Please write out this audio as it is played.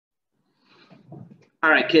All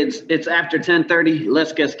right, kids, it's after 10:30.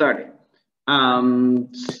 Let's get started.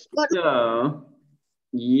 So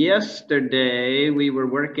yesterday we were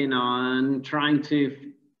working on trying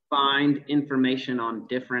to find information on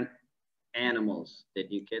different animals.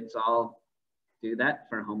 Did you kids all do that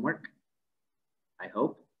for homework? I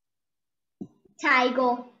hope.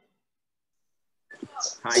 Tiger.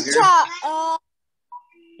 Tiger.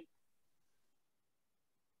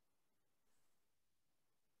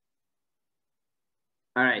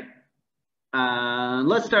 All right.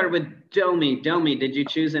 Let's start with Domi. Domi, did you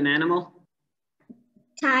choose an animal?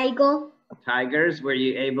 Tiger. Tigers. Were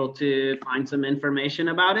you able to find some information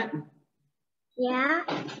about it? Yeah.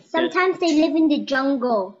 Sometimes they live in the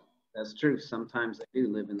jungle. That's true. Sometimes they do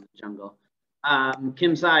live in the jungle.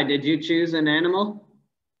 Kim Sai, did you choose an animal?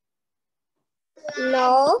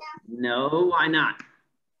 No. No, why not?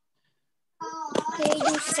 Okay,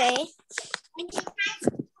 you say.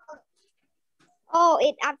 Oh,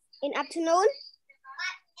 in afternoon?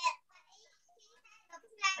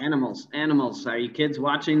 Animals. Are you kids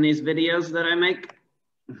watching these videos that I make?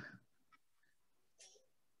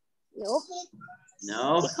 No.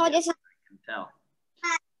 No? Because it's I can tell.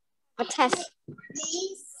 a test.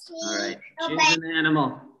 All right, choose an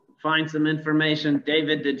animal. Find some information.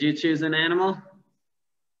 David, did you choose an animal?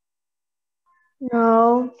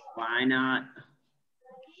 No. Why not?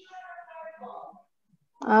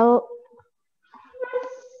 Oh.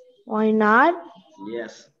 Why not?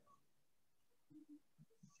 Yes.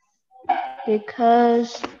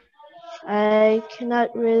 Because I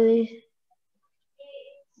cannot really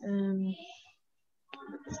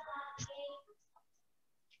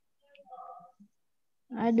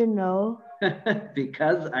I don't know.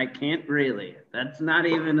 Because I can't really. That's not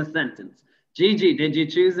even a sentence. Gigi, did you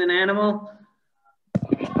choose an animal?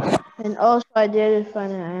 And also I didn't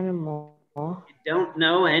find an animal. You don't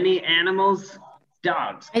know any animals?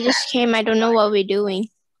 Dogs. I just came. I don't know what we're doing.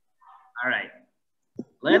 All right.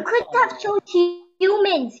 You could have chosen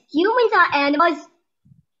humans. Humans are animals.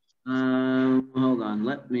 Hold on.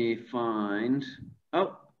 Let me find.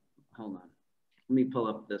 Oh, hold on. Let me pull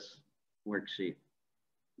up this worksheet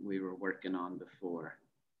we were working on before.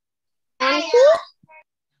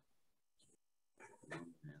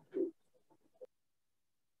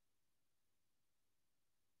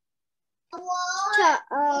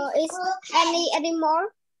 Is any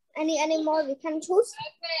animal we can choose?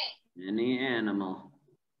 Any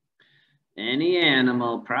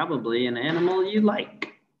animal, probably an animal you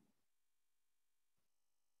like.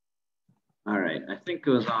 All right, I think it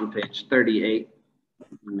was on page 38.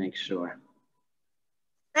 Make sure.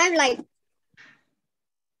 I'm like.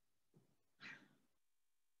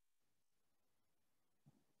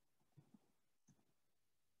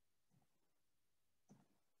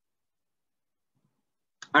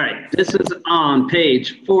 All right, this is on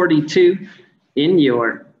page 42 in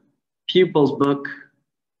your pupils book.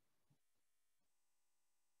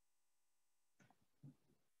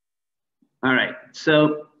 All right,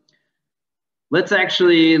 so let's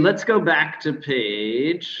go back to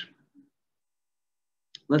page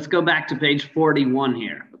 41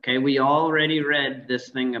 here. Okay, we already read this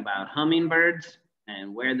thing about hummingbirds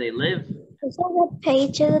and where they live. Is that what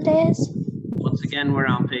page it is? Once again, we're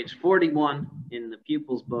on page 41 in the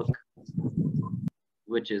pupils book,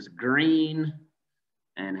 which is green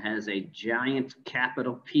and has a giant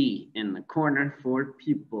capital P in the corner for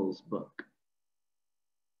pupils book.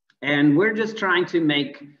 And we're just trying to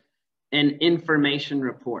make an information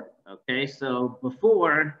report, okay? So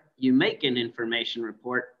before you make an information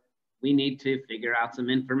report, we need to figure out some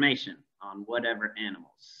information on whatever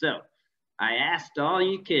animals. So I asked all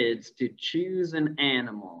you kids to choose an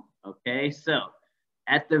animal, okay? So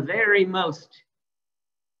at the very most,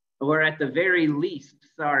 or at the very least,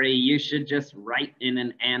 sorry, you should just write in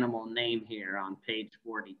an animal name here on page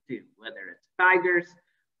 42, whether it's tigers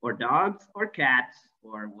or dogs or cats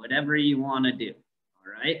or whatever you want to do,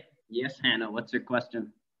 all right? Yes, Hannah, what's your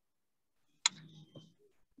question?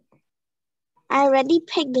 I already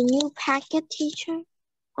picked the new packet, teacher.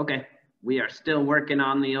 Okay, we are still working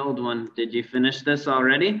on the old one. Did you finish this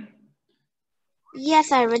already?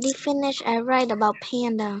 Yes, I already finished. I write about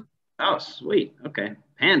panda. Oh, sweet. Okay,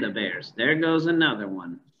 panda bears. There goes another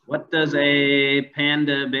one. What does a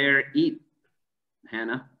panda bear eat,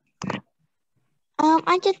 Hannah?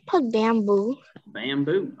 I just put bamboo.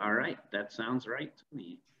 Bamboo. All right, that sounds right to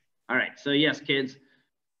me. All right, so yes, kids,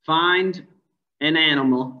 find an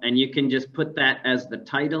animal and you can just put that as the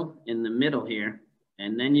title in the middle here.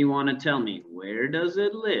 And then you want to tell me, where does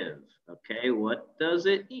it live? Okay, what does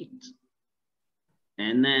it eat?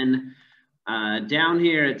 And then Down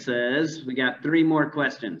here it says, we got 3 more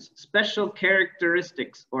questions. Special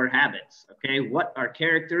characteristics or habits, okay? What are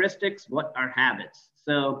characteristics? What are habits?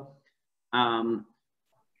 So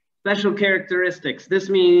special characteristics, this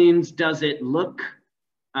means does it look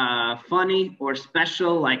funny or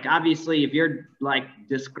special? Like obviously if you're like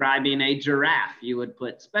describing a giraffe, you would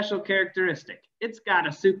put special characteristic. It's got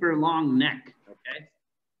a super long neck, okay?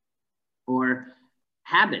 Or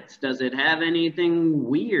habits, does it have anything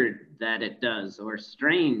weird that it does or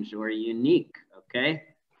strange or unique, okay?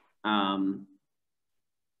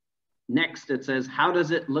 Next it says, how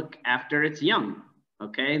does it look after it's young?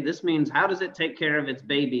 Okay, this means how does it take care of its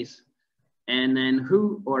babies? And then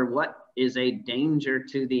who or what is a danger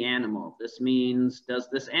to the animal? This means, does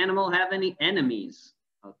this animal have any enemies?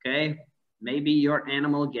 Okay, maybe your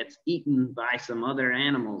animal gets eaten by some other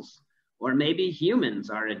animals, or maybe humans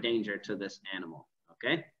are a danger to this animal,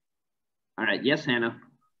 okay? All right, yes, Hannah.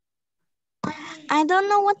 I don't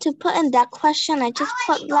know what to put in that question. I just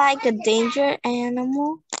put like a danger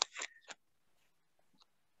animal.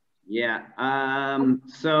 Yeah,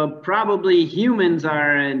 so probably humans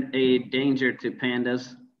are a danger to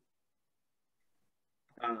pandas.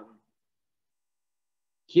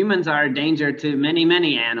 Humans are a danger to many,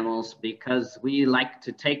 many animals because we like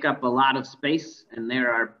to take up a lot of space, and there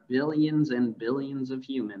are billions and billions of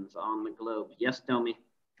humans on the globe. Yes, Domi?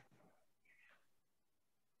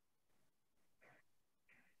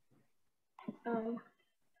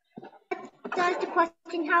 That's the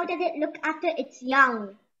question. How does it look after it's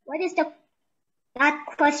young? What does that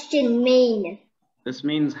question mean? This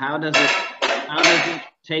means how does it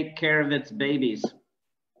take care of its babies?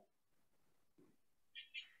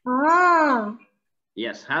 Ah.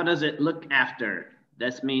 Yes, how does it look after?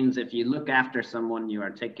 This means if you look after someone, you are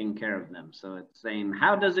taking care of them. So it's saying,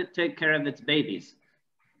 how does it take care of its babies?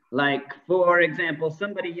 Like, for example,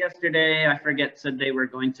 somebody yesterday, I forget, said they were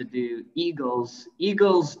going to do eagles.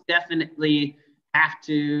 Eagles definitely have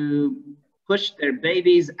to push their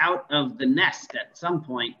babies out of the nest at some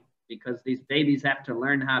point because these babies have to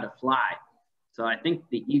learn how to fly. So I think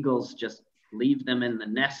the eagles just leave them in the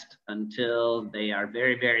nest until they are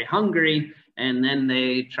very, very hungry, and then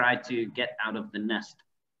they try to get out of the nest.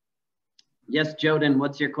 Yes, Joden,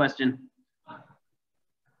 what's your question?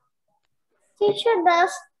 Teacher,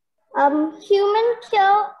 does human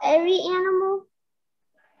kill every animal?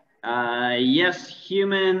 Yes,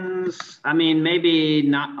 humans, I mean, maybe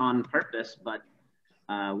not on purpose, but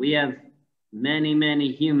we have many,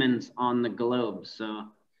 many humans on the globe. So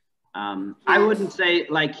I wouldn't say,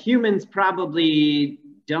 like, humans probably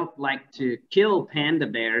don't like to kill panda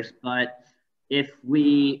bears, but if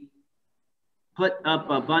we put up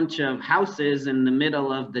a bunch of houses in the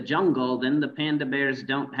middle of the jungle, then the panda bears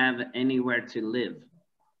don't have anywhere to live.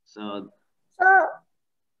 So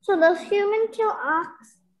does human kill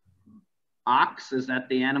ox? Ox, is that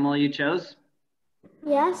the animal you chose?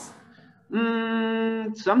 Yes.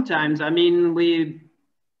 Sometimes, I mean, we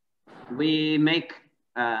make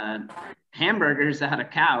hamburgers out of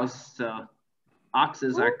cows, so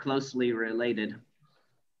oxes are closely related.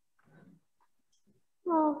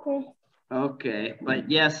 Oh, okay. Okay, but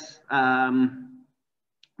yes,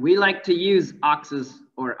 we like to use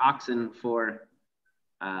oxen for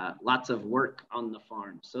lots of work on the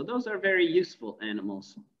farm. So those are very useful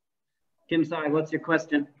animals. Kim Sai, what's your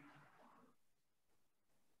question?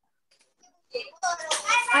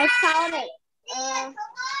 I found it.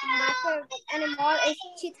 My favorite animal is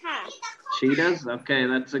cheetah. Cheetahs? Okay,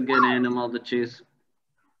 that's a good animal to choose.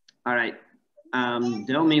 All right.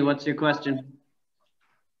 Domi, what's your question?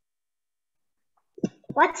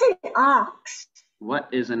 What's an ox? What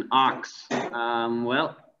is an ox?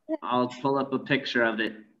 Well, I'll pull up a picture of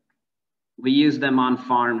it. We use them on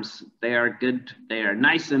farms. They are good. They are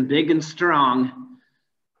nice and big and strong.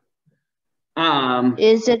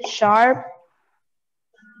 Is it sharp?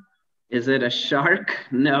 Is it a shark?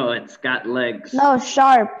 No, it's got legs. No,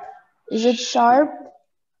 sharp. Is it sharp?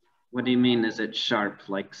 What do you mean, is it sharp?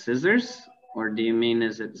 Like scissors? Or do you mean,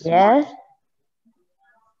 is it smart? Yes.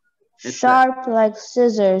 It's sharp like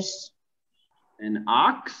scissors. An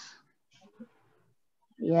ox?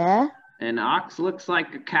 Yeah. An ox looks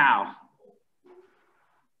like a cow.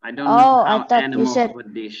 I don't know how animals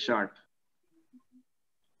would be sharp.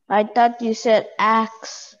 I thought you said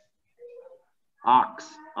axe. Ox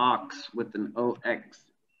with an O-X.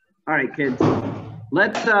 All right, kids.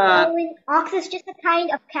 Let's Ox is just a kind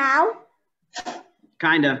of cow?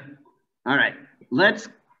 Kind of. All right. Let's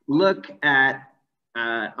look at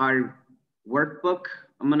our workbook.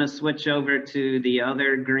 I'm going to switch over to the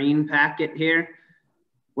other green packet here.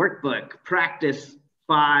 Workbook, practice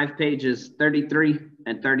 5 pages 33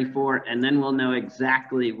 and 34, and then we'll know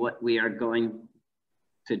exactly what we are going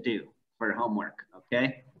to do for homework,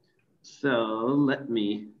 okay? So let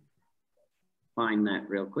me find that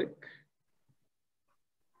real quick.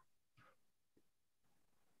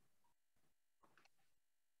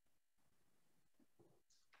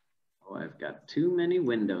 Oh, I've got too many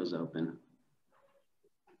windows open.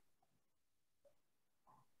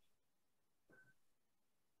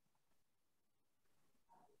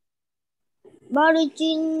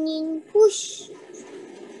 Push.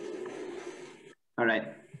 All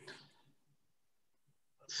right.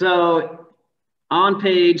 So on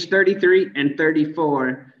page 33 and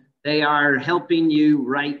 34, they are helping you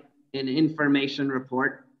write an information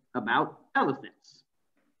report about elephants.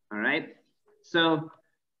 All right. So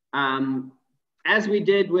as we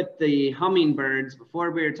did with the hummingbirds,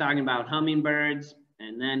 before we were talking about hummingbirds,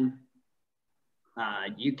 and then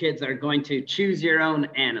you kids are going to choose your own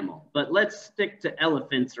animal, but let's stick to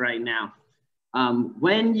elephants right now.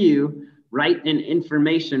 When you write an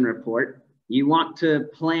information report, you want to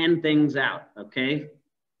plan things out, okay?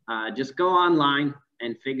 Just go online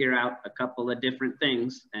and figure out a couple of different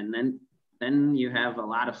things, and then you have a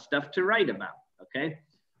lot of stuff to write about, okay?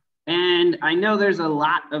 And I know there's a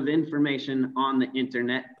lot of information on the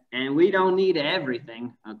internet, and we don't need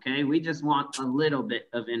everything, okay? We just want a little bit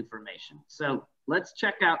of information. So let's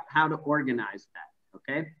check out how to organize that,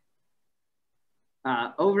 okay?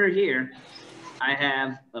 Over here, I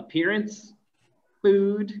have appearance,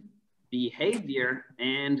 food, behavior,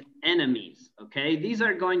 and enemies, okay? These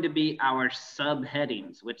are going to be our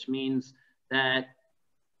subheadings, which means that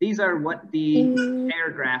these are what the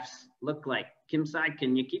paragraphs look like. Kim Sai,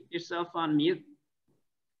 can you keep yourself on mute?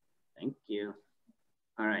 Thank you.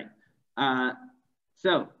 All right.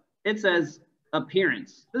 So it says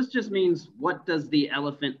appearance. This just means what does the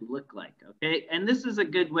elephant look like, okay? And this is a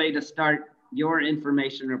good way to start your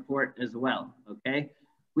information report as well, okay?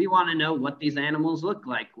 We want to know what these animals look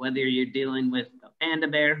like, whether you're dealing with a panda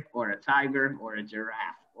bear or a tiger or a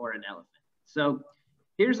giraffe or an elephant. So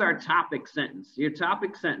here's our topic sentence. Your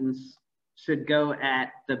topic sentence should go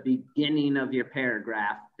at the beginning of your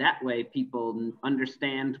paragraph. That way people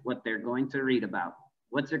understand what they're going to read about.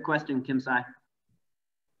 What's your question, Kim Sai?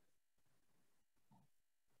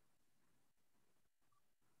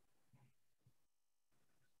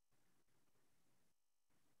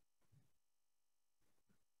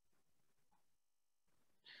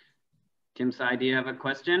 Kim Sai, do you have a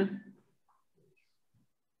question?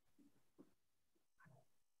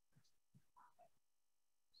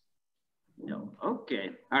 No, okay,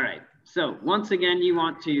 all right. So once again, you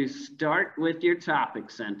want to start with your topic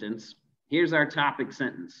sentence. Here's our topic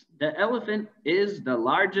sentence. The elephant is the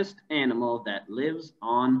largest animal that lives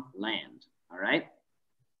on land, all right?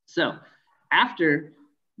 So after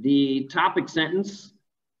the topic sentence,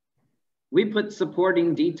 we put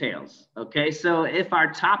supporting details, okay? So if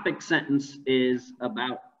our topic sentence is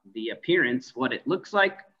about the appearance, what it looks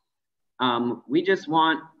like, we just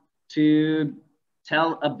want to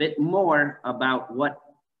tell a bit more about what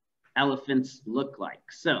elephants look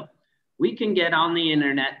like. So we can get on the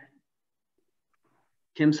internet.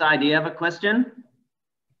 Kim Sai, do you have a question?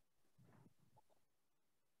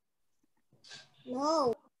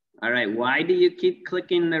 No. All right, why do you keep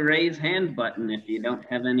clicking the raise hand button if you don't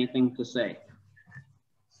have anything to say?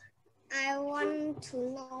 I want to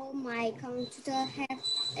know my computer have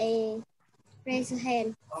a raise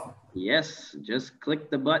hand. Yes, just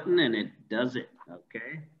click the button and it does it,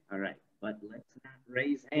 okay? All right, but let's not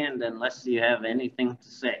raise hand unless you have anything to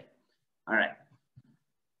say. All right.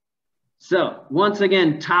 So once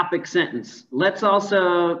again, topic sentence. Let's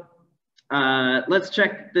also, let's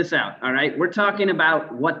check this out, all right? We're talking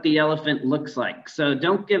about what the elephant looks like. So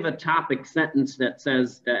don't give a topic sentence that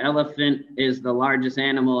says the elephant is the largest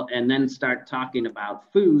animal and then start talking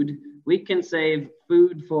about food. We can save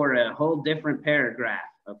food for a whole different paragraph,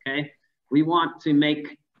 okay? We want to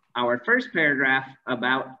make our first paragraph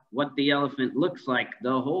about what the elephant looks like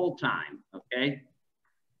the whole time, okay?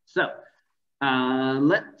 So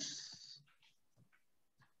let's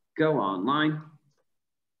go online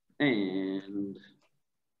and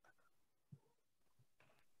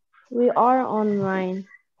We are online.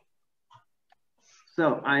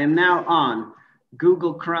 so I am now on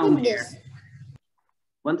Google Chrome here.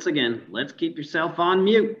 Once again, let's keep yourself on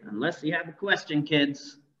mute unless you have a question,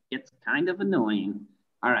 kids. It's kind of annoying.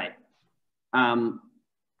 All right.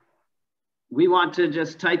 We want to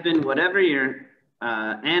just type in whatever your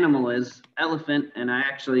animal is, elephant, and I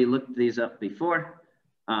actually looked these up before.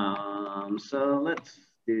 So let's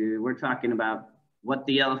do, we're talking about what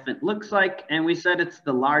the elephant looks like, and we said it's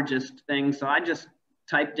the largest thing, so I just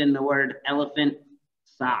typed in the word elephant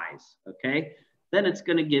size, okay? Then it's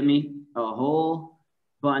gonna give me a whole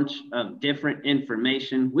bunch of different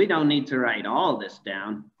information. We don't need to write all this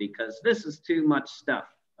down because this is too much stuff,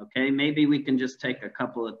 okay? Maybe we can just take a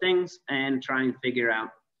couple of things and try and figure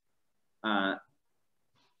out a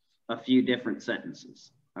few different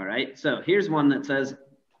sentences, all right? So here's one that says,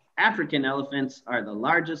 African elephants are the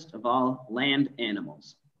largest of all land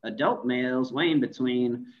animals. Adult males weighing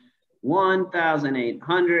between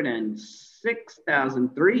 1,800 and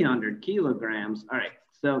 6,300 kilograms. All right,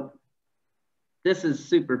 so this is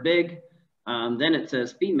super big. Then it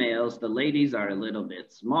says females, the ladies are a little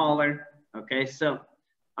bit smaller. Okay, so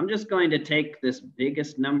I'm just going to take this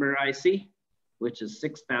biggest number I see, which is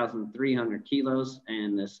 6,300 kilos,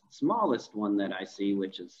 and this smallest one that I see,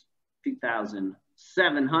 which is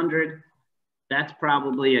 2,700. That's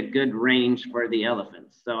probably a good range for the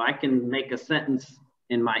elephants. So I can make a sentence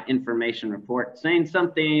in my information report saying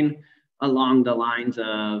something along the lines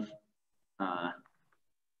of,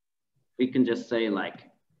 we can just say like,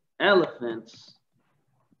 elephants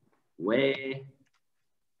weigh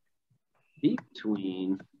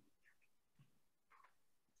between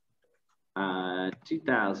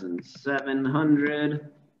 2,700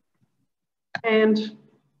 and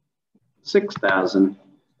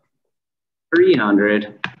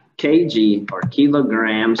 6,300 kg or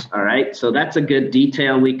kilograms. All right, so that's a good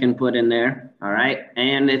detail we can put in there. All right,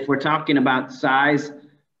 and if we're talking about size,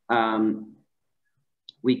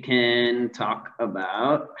 we can talk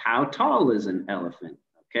about how tall is an elephant.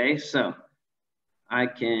 Okay, so I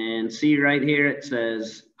can see right here it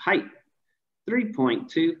says height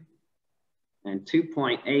 3.2 and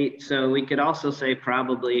 2.8. So we could also say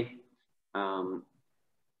probably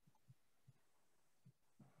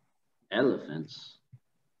elephants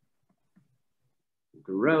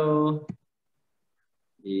grow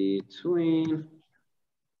between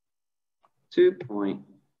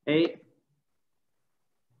 2.8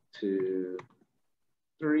 to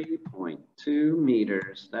 3.2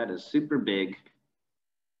 meters. That is super big.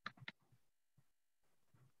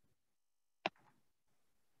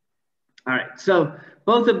 All right, so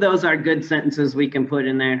both of those are good sentences we can put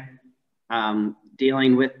in there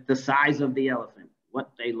dealing with the size of the elephant,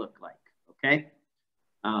 what they look like, okay?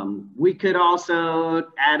 We could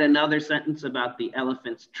also add another sentence about the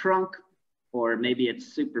elephant's trunk, or maybe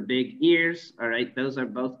its super big ears. All right, those are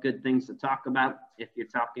both good things to talk about if you're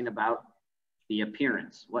talking about the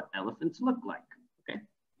appearance, what elephants look like, okay?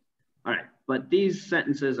 All right, but these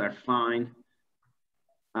sentences are fine.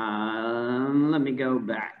 Let me go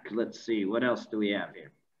back. Let's see, what else do we have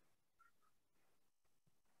here?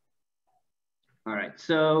 All right,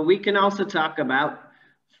 so we can also talk about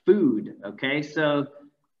food, okay? So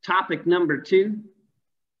topic number 2,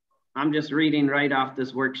 I'm just reading right off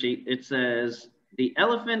this worksheet. It says, the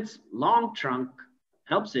elephant's long trunk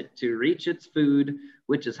helps it to reach its food,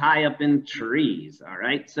 which is high up in trees, all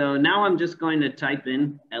right? So now I'm just going to type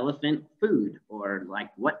in elephant food, or like,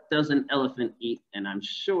 what does an elephant eat? And I'm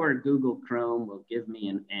sure Google Chrome will give me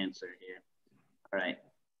an answer here. All right,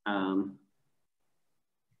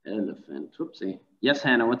 elephant, whoopsie. Yes,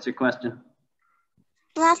 Hannah, what's your question?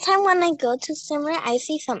 Last time when I go to Simra, I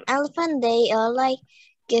see some elephant, they like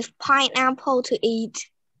give pineapple to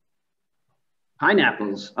eat.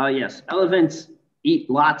 Pineapples, oh yes, elephants eat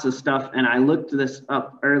lots of stuff, and I looked this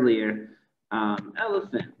up earlier.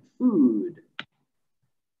 Elephant food.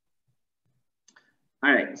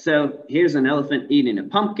 All right, so here's an elephant eating a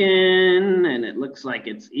pumpkin, and it looks like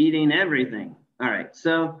it's eating everything. All right,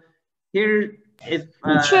 so here, if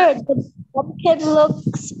Teacher, the pumpkin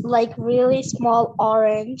looks like really small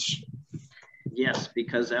orange. yes,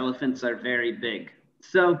 because elephants are very big.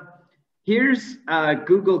 So here's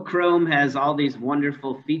Google Chrome has all these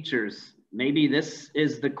wonderful features. Maybe this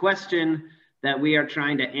is the question that we are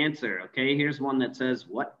trying to answer, okay? Here's one that says,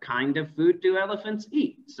 what kind of food do elephants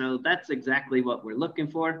eat? So that's exactly what we're looking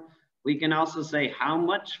for. We can also say, how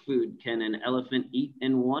much food can an elephant eat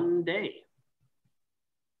in one day?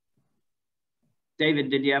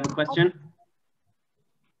 David, did you have a question?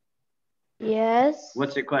 Yes.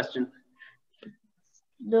 What's your question?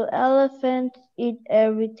 Do elephants eat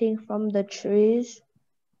everything from the trees?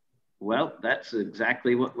 Well, that's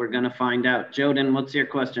exactly what we're gonna find out. Joden, what's your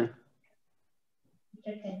question?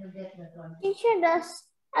 Teacher, does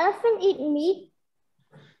elephant eat meat?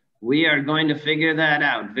 We are going to figure that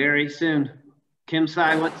out very soon. Kim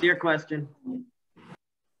Sai, what's your question?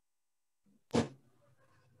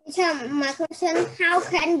 Teacher, my question, how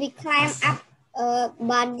can we climb up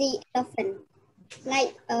by the elephant?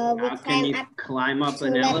 Like we How can you climb up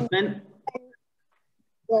an elephant?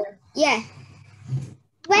 Yeah.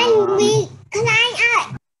 When we climb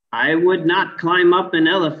up, I would not climb up an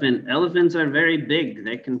elephant. Elephants are very big.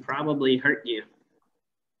 They can probably hurt you.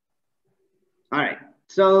 All right,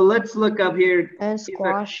 so let's look up here. And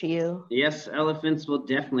squash you. Yes, elephants will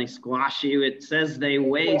definitely squash you. It says they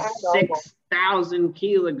weigh 6,000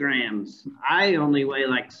 kilograms. I only weigh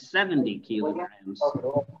like 70 kilograms.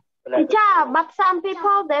 Teacher, but some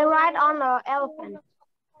people, they ride on an elephant.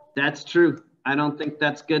 That's true. I don't think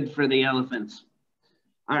that's good for the elephants.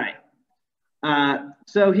 All right.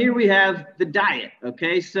 So here we have the diet.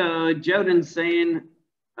 Okay, so Joden's saying,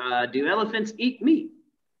 do elephants eat meat?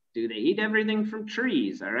 Do they eat everything from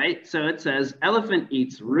trees? All right, so it says elephant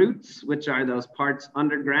eats roots, which are those parts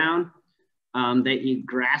underground. They eat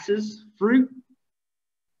grasses, fruit,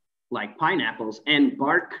 like pineapples, and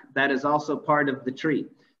bark that is also part of the tree.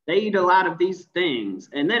 They eat a lot of these things.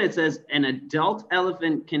 And then it says an adult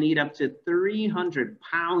elephant can eat up to 300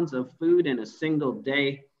 pounds of food in a single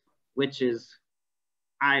day, which is,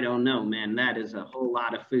 I don't know, man, that is a whole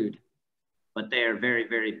lot of food, but they are very,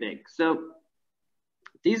 very big. So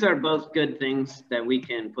these are both good things that we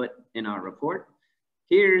can put in our report.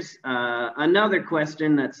 Here's another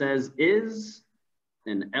question that says, is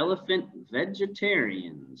an elephant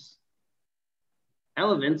vegetarians?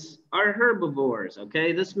 Elephants are herbivores,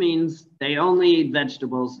 okay? This means they only eat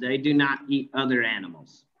vegetables. They do not eat other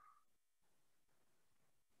animals.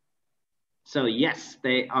 So yes,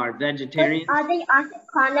 they are vegetarians. Are they also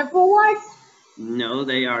carnivores? No,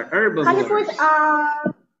 they are herbivores. Carnivores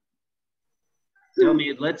are... Tell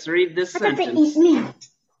me, let's read this sentence. They eat meat.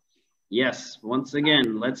 Yes, once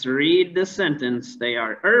again, let's read the sentence. They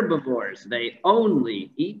are herbivores. They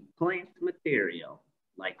only eat plant material,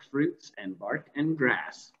 like fruits and bark and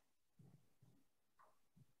grass.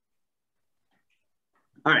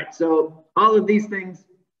 All right, so all of these things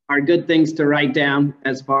are good things to write down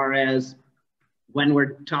as far as when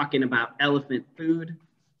we're talking about elephant food.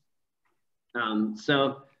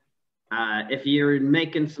 If you're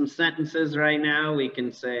making some sentences right now, we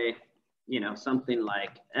can say, you know, something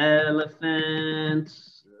like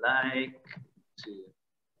elephants like to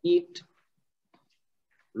eat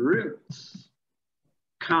roots,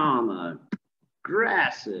 comma,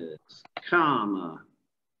 grasses, comma,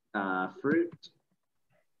 fruit,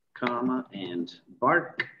 comma, and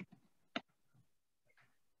bark.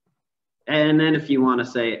 And then if you want to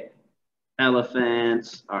say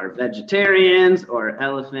elephants are vegetarians or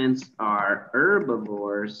elephants are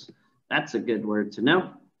herbivores, that's a good word to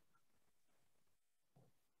know.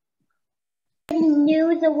 I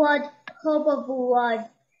knew the word herbivore.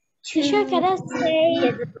 Teacher, can I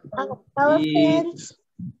say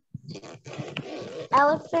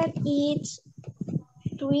elephant eats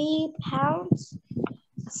 3 pounds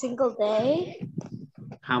a single day?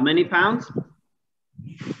 How many pounds?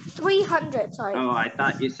 300, sorry. Oh, I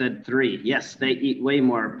thought you said 3. Yes, they eat way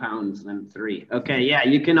more pounds than 3. Okay, yeah,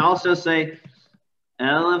 you can also say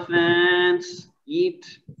elephants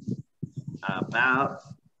eat about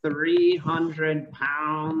 300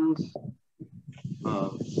 pounds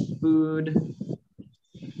of food.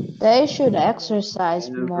 They should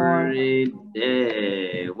exercise more. Every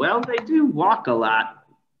day. Well, they do walk a lot.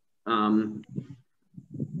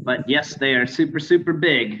 But yes, they are super, super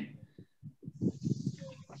big.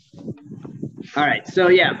 All right, so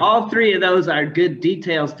yeah, all 3 of those are good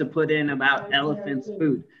details to put in about elephants'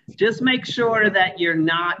 food. Just make sure that you're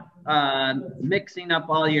not mixing up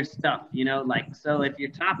all your stuff, you know, like, so if your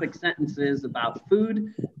topic sentence is about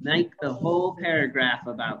food, make the whole paragraph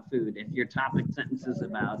about food. If your topic sentence is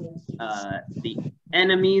about the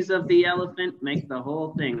enemies of the elephant, make the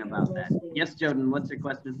whole thing about that. Yes, Joden, what's your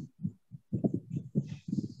question?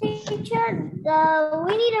 Teacher,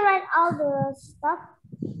 we need to write all the stuff.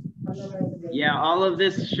 Yeah, all of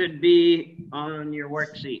this should be on your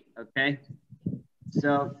worksheet, okay?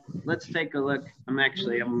 So let's take a look. I'm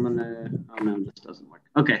gonna, oh no, this doesn't work.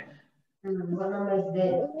 Okay.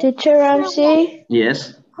 Teacher Ramsey?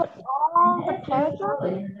 Yes. Put all the paragraph.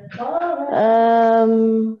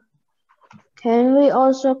 Can we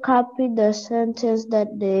also copy the sentence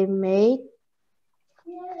that they made?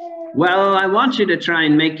 Well, I want you to try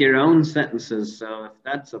and make your own sentences. So if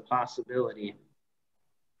that's a possibility,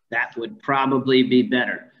 that would probably be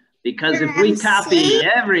better. Because if we copy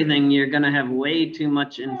everything, you're going to have way too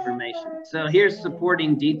much information. So here's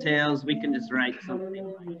supporting details. We can just write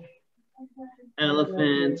something like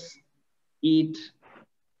elephants eat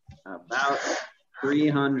about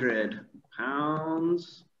 300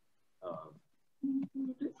 pounds of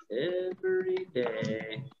food every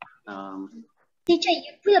day. Teacher,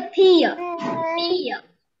 you put a P here.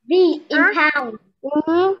 V in pound.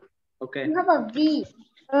 Okay. You have a V.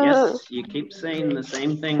 Yes, you keep saying the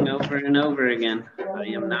same thing over and over again. I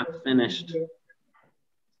am not finished.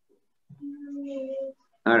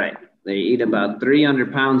 All right, they eat about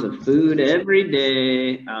 300 pounds of food every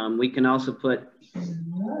day. We can also put,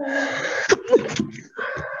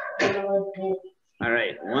 all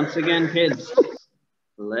right, once again, kids,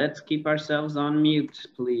 let's keep ourselves on mute,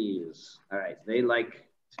 please. All right, they like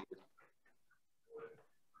to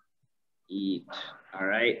eat, all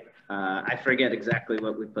right. I forget exactly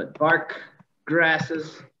what we put. Bark,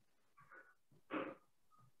 grasses,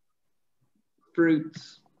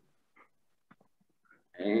 fruits,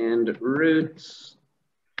 and roots.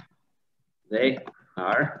 They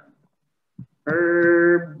are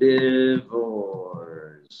herbivores.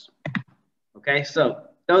 Okay, so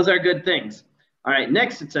those are good things. All right,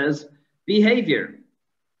 next it says behavior.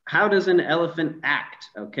 How does an elephant act?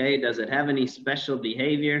 Okay, does it have any special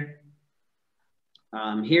behavior?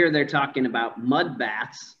 Here they're talking about mud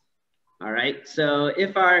baths. All right, so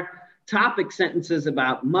if our topic sentence is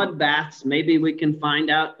about mud baths, maybe we can find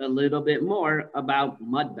out a little bit more about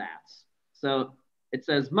mud baths. So it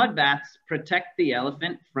says mud baths protect the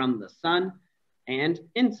elephant from the sun and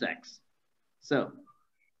insects. So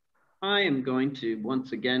I am going to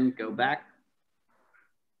once again go back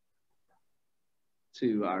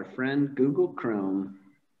to our friend Google Chrome.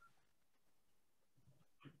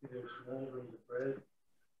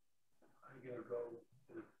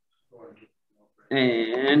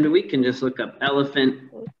 And we can just look up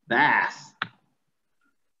elephant bath.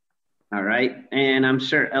 All right, and I'm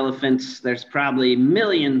sure elephants, there's probably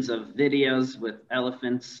millions of videos with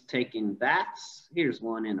elephants taking baths. Here's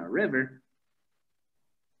one in a river.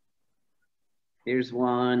 Here's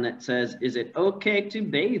one that says, is it okay to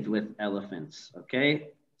bathe with elephants? Okay,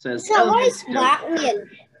 it says, So what is bath mean?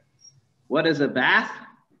 What is a bath?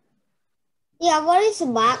 Yeah, what is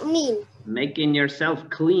bath mean? Making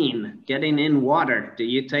yourself clean, getting in water. Do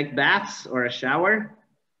you take baths or a shower?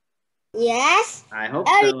 Yes. I hope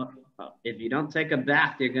so. If you don't take a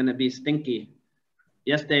bath, you're gonna be stinky.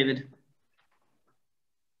 Yes, David?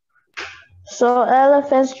 So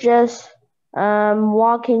elephants just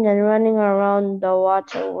walking and running around the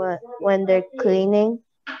water when they're cleaning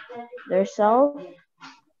themselves?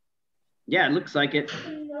 Yeah, it looks like it.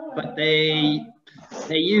 But they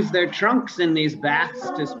use their trunks in these baths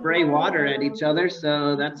to spray water at each other.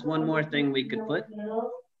 So that's one more thing we could put.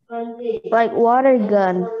 Like water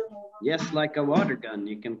gun. Yes, like a water gun.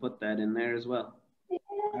 You can put that in there as well.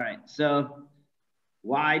 All right, so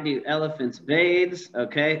why do elephants bathe?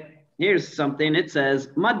 Okay, here's something. It says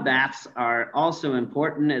mud baths are also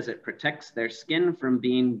important as it protects their skin from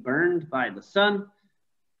being burned by the sun.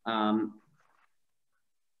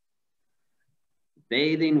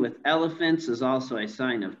 Bathing with elephants is also a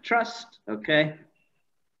sign of trust, okay?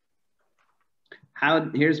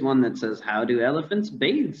 Here's one that says, how do elephants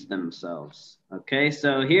bathe themselves? Okay,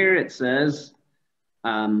 so here it says,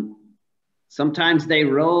 sometimes they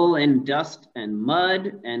roll in dust and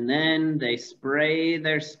mud and then they spray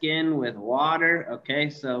their skin with water, okay?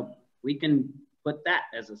 So we can put that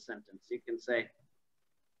as a sentence. You can say,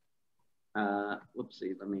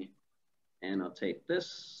 whoopsie, let me annotate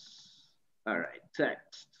this. All right,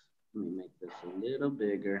 text. Let me make this a little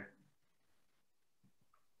bigger.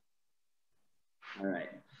 All right.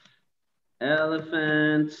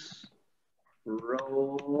 Elephants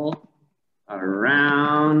roll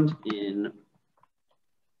around in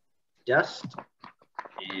dust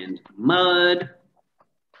and mud.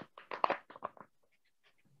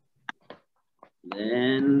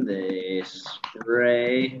 Then they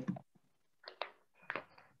spray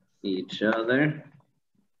each other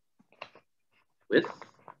with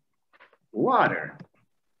water.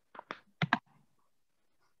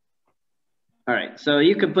 All right, so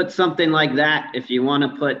you could put something like that if you want to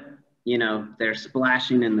put, you know, they're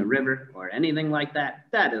splashing in the river or anything like that.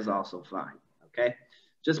 That is also fine, okay?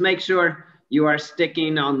 Just make sure you are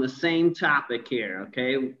sticking on the same topic here,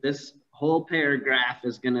 okay? This whole paragraph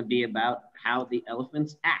is going to be about how the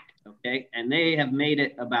elephants act, okay? And they have made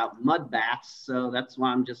it about mud baths, so that's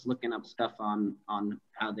why I'm just looking up stuff on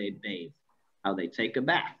how they bathe, how they take a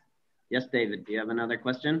bath. Yes, David, do you have another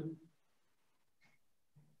question?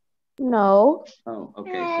 No. Oh,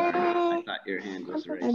 okay, sorry. I thought your hand was raised.